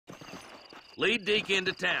Lead Deke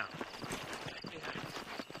into town.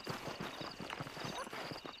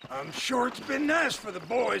 I'm sure it's been nice for the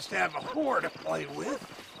boys to have a whore to play with.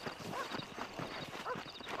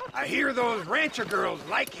 I hear those rancher girls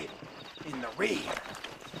like it in the rear.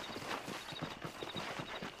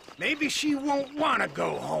 Maybe she won't want to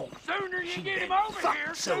go home. Sooner you She get him been over fucked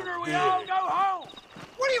here, so sooner we good. all go home.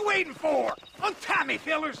 What are you waiting for? Untie me,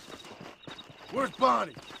 fellers. Where's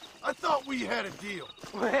Bonnie? I thought we had a deal.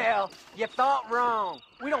 Well, you thought wrong.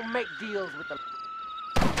 We don't make deals with them.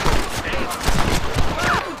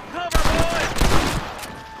 Cover, boys!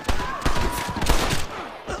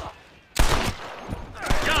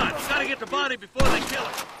 John, you gotta get to Bonnie before they kill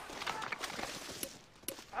her.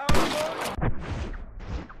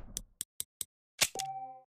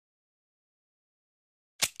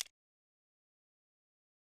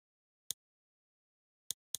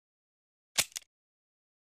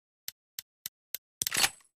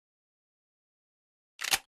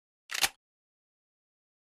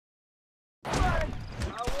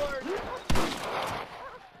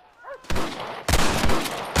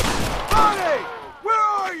 Bonnie! Where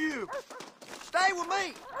are you? Stay with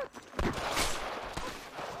me.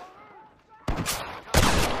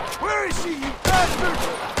 Where is she, you bastard?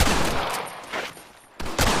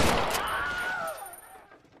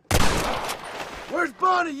 Where's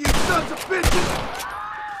Bonnie, you sons of bitches?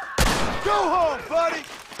 Go home, buddy!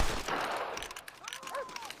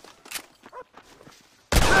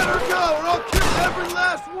 Let her go, or I'll kill every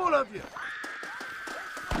last one of you!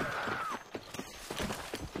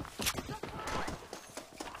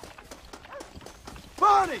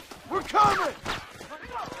 Bonnie, we're coming!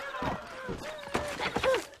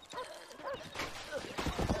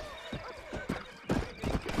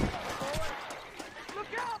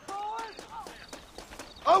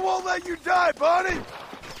 I won't let you die, Bonnie! He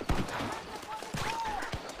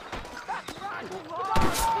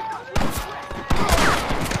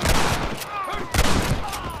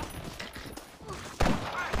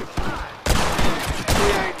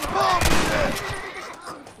ain't involved in this!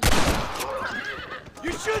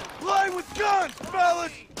 You shouldn't play with guns,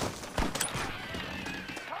 fellas!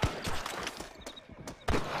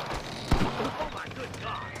 Oh my good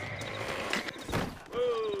God.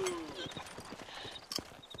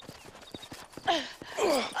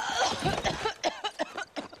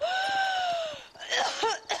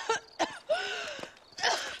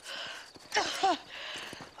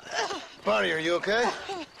 Bonnie, are you okay?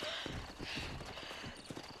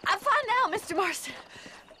 I'm fine now, Mr. Marston.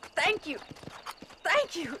 Thank you.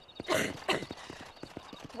 Thank you.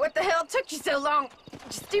 What the hell took you so long, you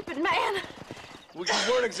stupid man? Well,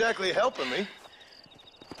 you weren't exactly helping me.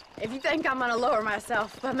 If you think I'm gonna lower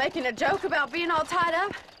myself by making a joke about being all tied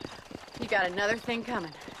up, you got another thing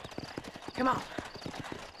coming. Come on.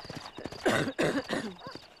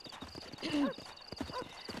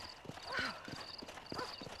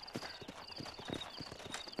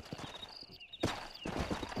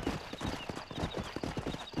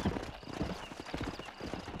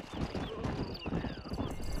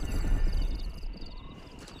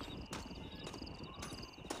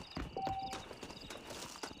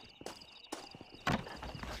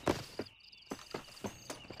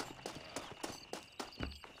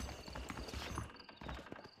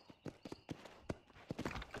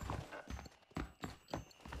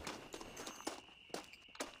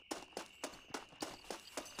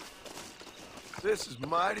 This is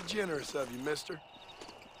mighty generous of you, mister.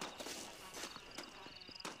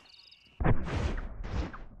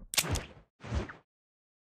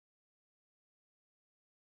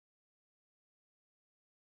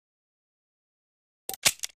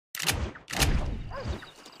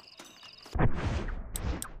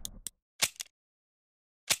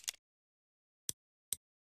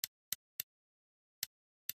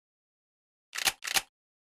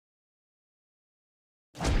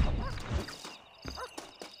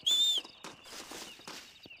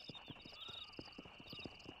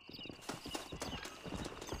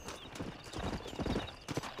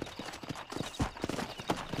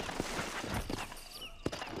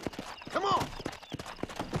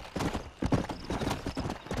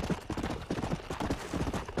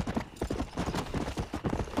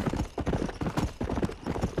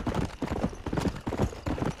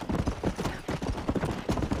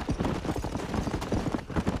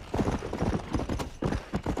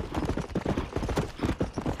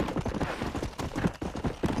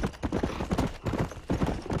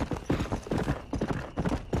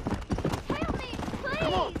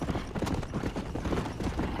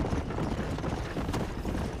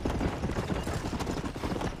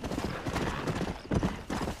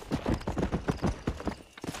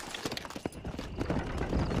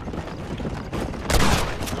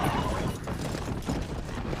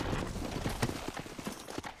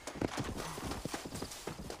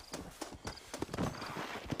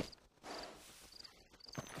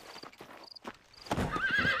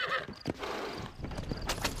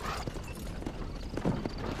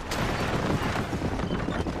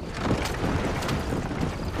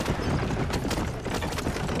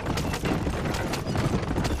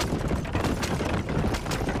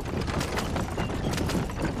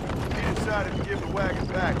 wagon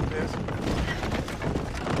back, miss.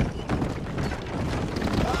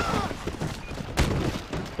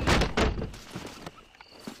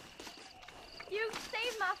 You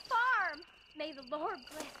saved my farm. May the Lord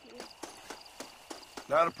bless you.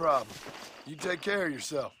 Not a problem. You take care of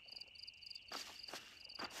yourself.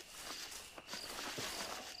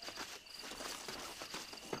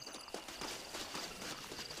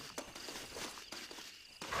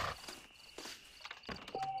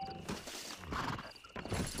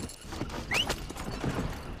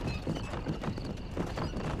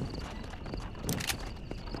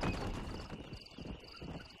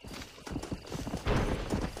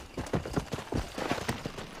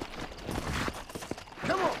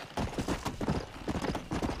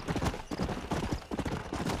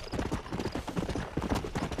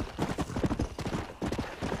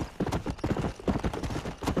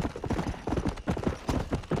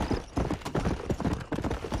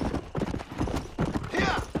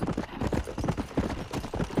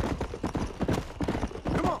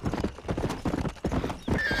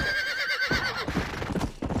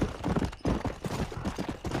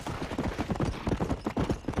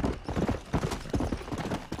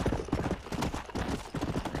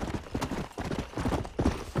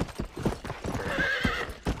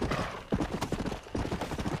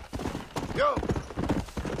 Go!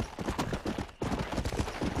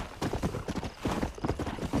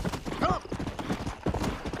 Come!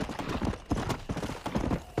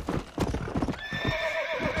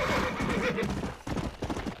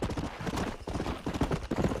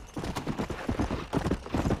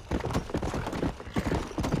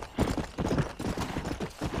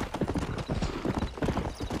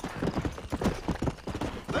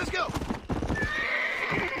 Let's go!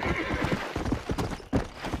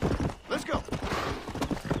 Let's go!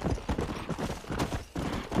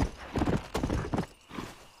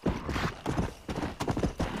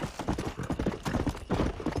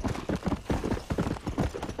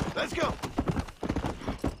 Let's go!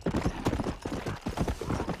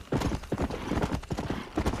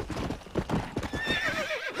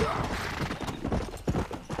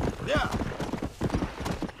 Yeah!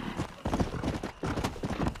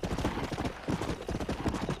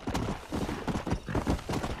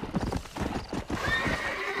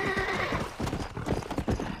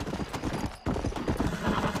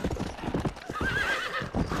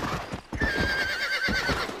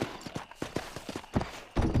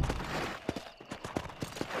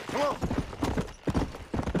 Come on!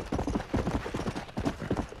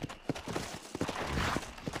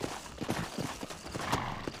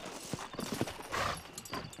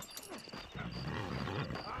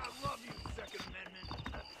 I love you, Second Amendment.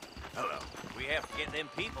 Hello. We have to get them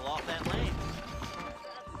people off that land.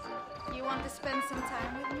 You want to spend some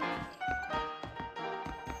time with me?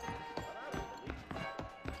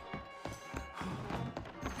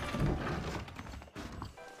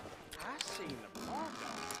 I seen the bar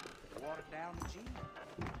dog water down the Jeep.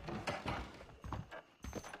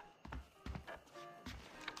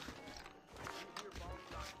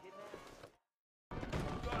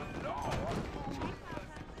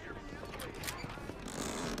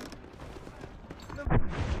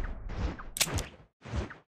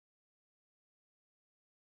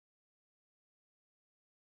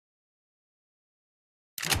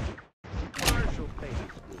 Commercial phase.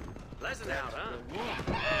 Pleasant out, huh?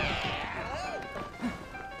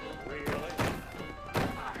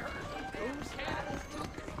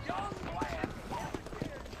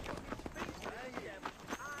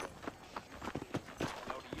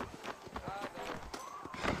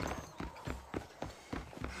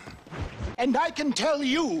 And I can tell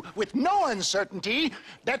you with no uncertainty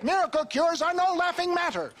that miracle cures are no laughing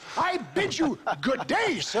matter. I bid you good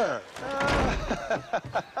day, sir.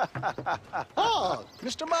 Oh,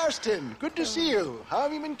 Mr. Marston, good to see you. How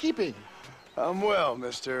have you been keeping? I'm well,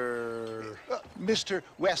 Mr. Mr.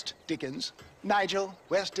 West Dickens, Nigel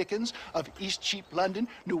West Dickens of East Cheap, London,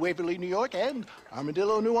 New Waverly, New York, and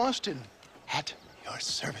Armadillo, New Austin. At your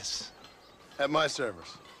service. At my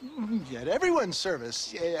service. At everyone's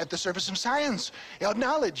service. At the service of science, of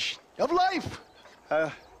knowledge, of life.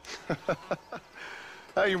 How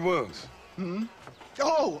are your wounds?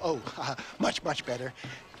 Much, much better.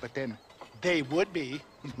 But then they would be.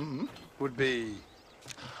 Would be...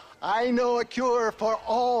 I know a cure for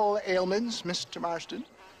all ailments, Mr. Marston.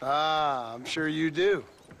 Ah, I'm sure you do.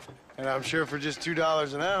 And I'm sure for just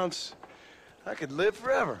 $2 an ounce, I could live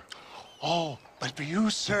forever. Oh, but for you,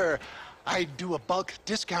 sir, I'd do a bulk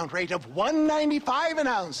discount rate of $1.95 an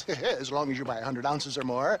ounce, as long as you buy 100 ounces or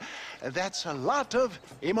more. That's a lot of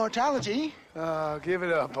immortality. Give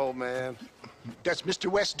it up, old man. That's Mr.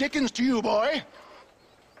 West Dickens to you, boy.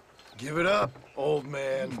 Give it up, old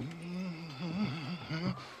man.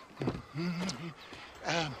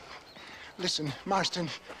 Listen, Marston,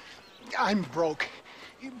 I'm broke,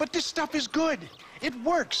 but this stuff is good. It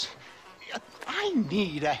works. I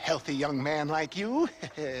need a healthy young man like you.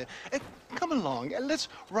 Come along, let's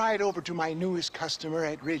ride over to my newest customer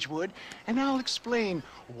at Ridgewood, and I'll explain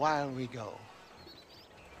while we go.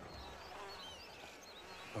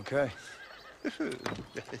 Okay.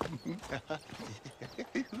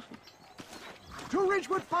 To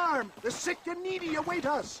Ridgewood Farm, the sick and needy await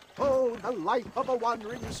us. Oh, the life of a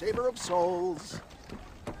wandering saver of souls.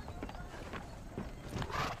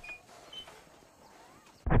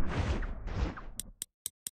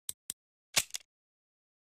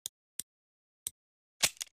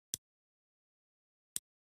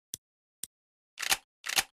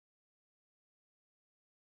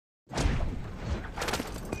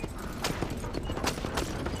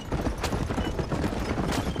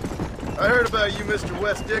 I heard about you, Mr.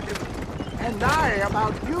 West Dickens. And I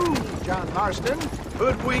about you, John Marston.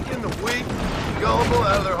 Hoodwinking the weak, gullible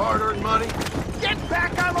out of their hard-earned money. Get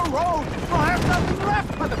back on the road! We'll have nothing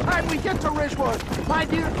left by the time we get to Ridgewood. My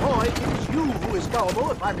dear boy, it is you who is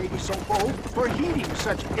gullible, if I may be so bold, for heeding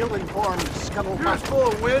such ill-informed scuttlebutt. You're as full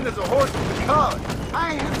of wind as a horse with a collar.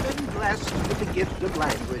 I have been blessed with the gift of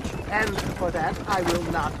language, and for that I will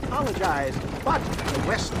not apologize. But the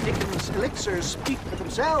West Dickens elixirs speak for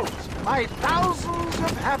themselves. My thousands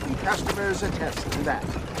of happy customers attest to that.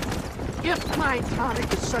 If my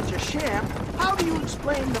tonic is such a sham, how do you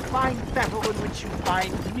explain the fine fettle in which you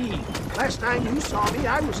find me? Last time you saw me,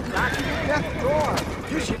 I was knocking at death's door.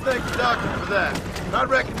 You should thank the doctor for that. I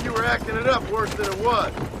reckon you were acting it up worse than it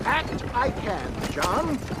was. Act I can,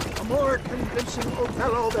 John. A more convincing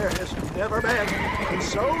Othello there has never been. And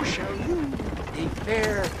so shall you, a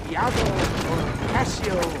fair Iago or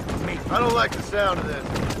Cassio make. I don't like the sound of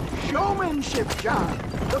this. Showmanship, John.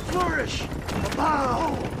 The flourish. The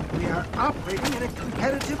bow. We are operating in a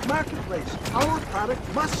competitive marketplace. Our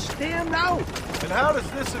product must stand out. And how does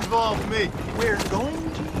this involve me? We're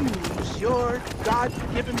going to use your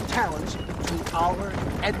God-given talents to our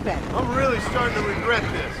advantage. I'm really starting to regret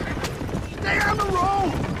this. Stay on the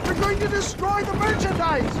road! We're going to destroy the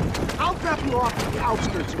merchandise! I'll drop you off at the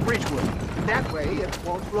outskirts of Ridgewood. That way, it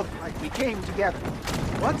won't look like we came together.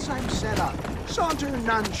 Once I'm set up, saunter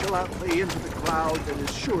nonchalantly into the crowd that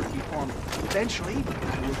is sure to be forming. Eventually,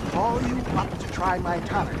 I will call you up to try my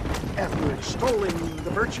tonic. After extolling the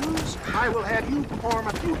virtues, I will have you perform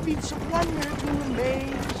a few feats of wonder to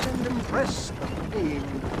amaze and impress the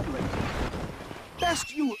paying public.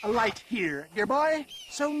 Best you alight here, dear boy,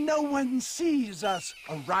 so no one sees us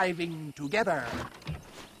arriving together.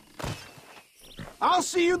 I'll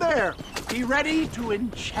see you there. Be ready to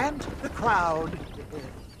enchant the crowd.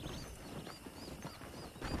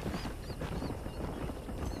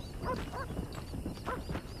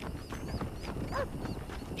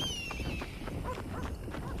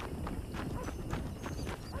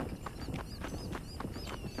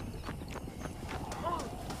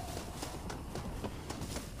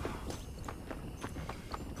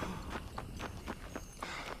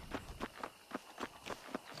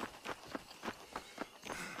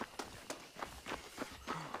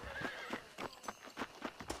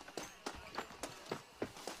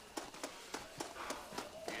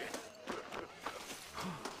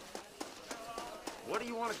 What do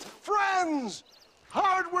you want to... Friends!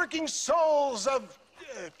 Hard-working souls of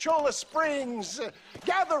Cholla Springs,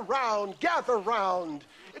 gather round, gather round.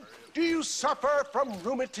 Do you suffer from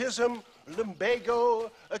rheumatism, lumbago,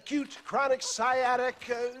 acute chronic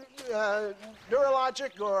sciatic,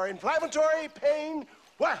 neurologic, or inflammatory pain?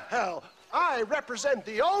 Well, I represent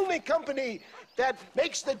the only company that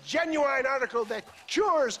makes the genuine article that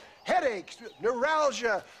cures headaches,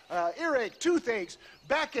 neuralgia, earache, toothaches,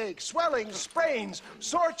 backache, swelling, sprains,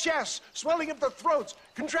 sore chests, swelling of the throats,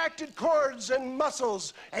 contracted cords and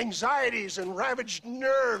muscles, anxieties and ravaged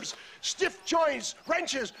nerves, stiff joints,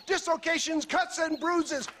 wrenches, dislocations, cuts and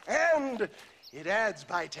bruises, and it adds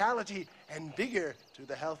vitality and vigor to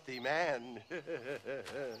the healthy man.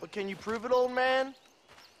 But can you prove it, old man?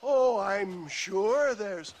 Oh, I'm sure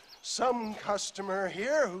there's some customer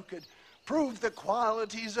here who could prove the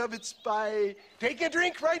qualities of it by taking a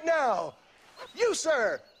drink right now. You,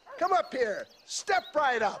 sir, come up here. Step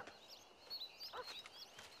right up.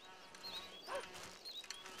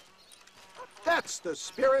 That's the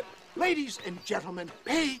spirit. Ladies and gentlemen,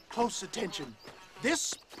 pay close attention.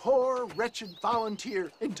 This poor, wretched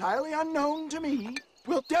volunteer, entirely unknown to me,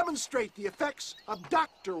 will demonstrate the effects of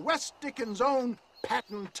Dr. West Dickens' own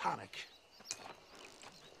patent tonic.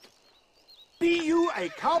 Be you a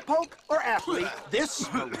cowpoke or athlete, this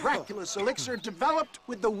miraculous elixir developed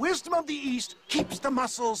with the wisdom of the East keeps the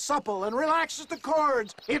muscles supple and relaxes the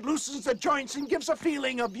cords. It loosens the joints and gives a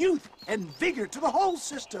feeling of youth and vigor to the whole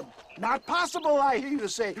system. Not possible, I hear you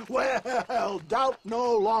say. Well, doubt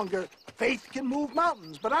no longer. Faith can move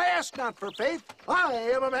mountains, but I ask not for faith. I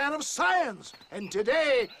am a man of science, and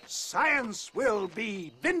today science will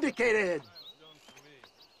be vindicated.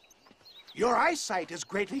 Your eyesight has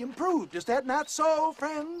greatly improved. Is that not so,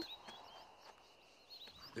 friend?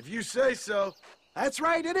 If you say so. That's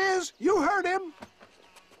right, it is. You heard him.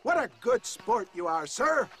 What a good sport you are,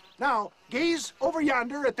 sir. Now, gaze over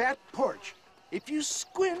yonder at that porch. If you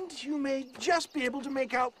squint, you may just be able to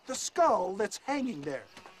make out the skull that's hanging there.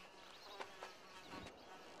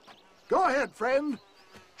 Go ahead, friend.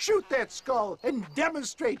 Shoot that skull and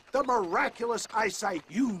demonstrate the miraculous eyesight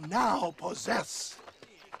you now possess.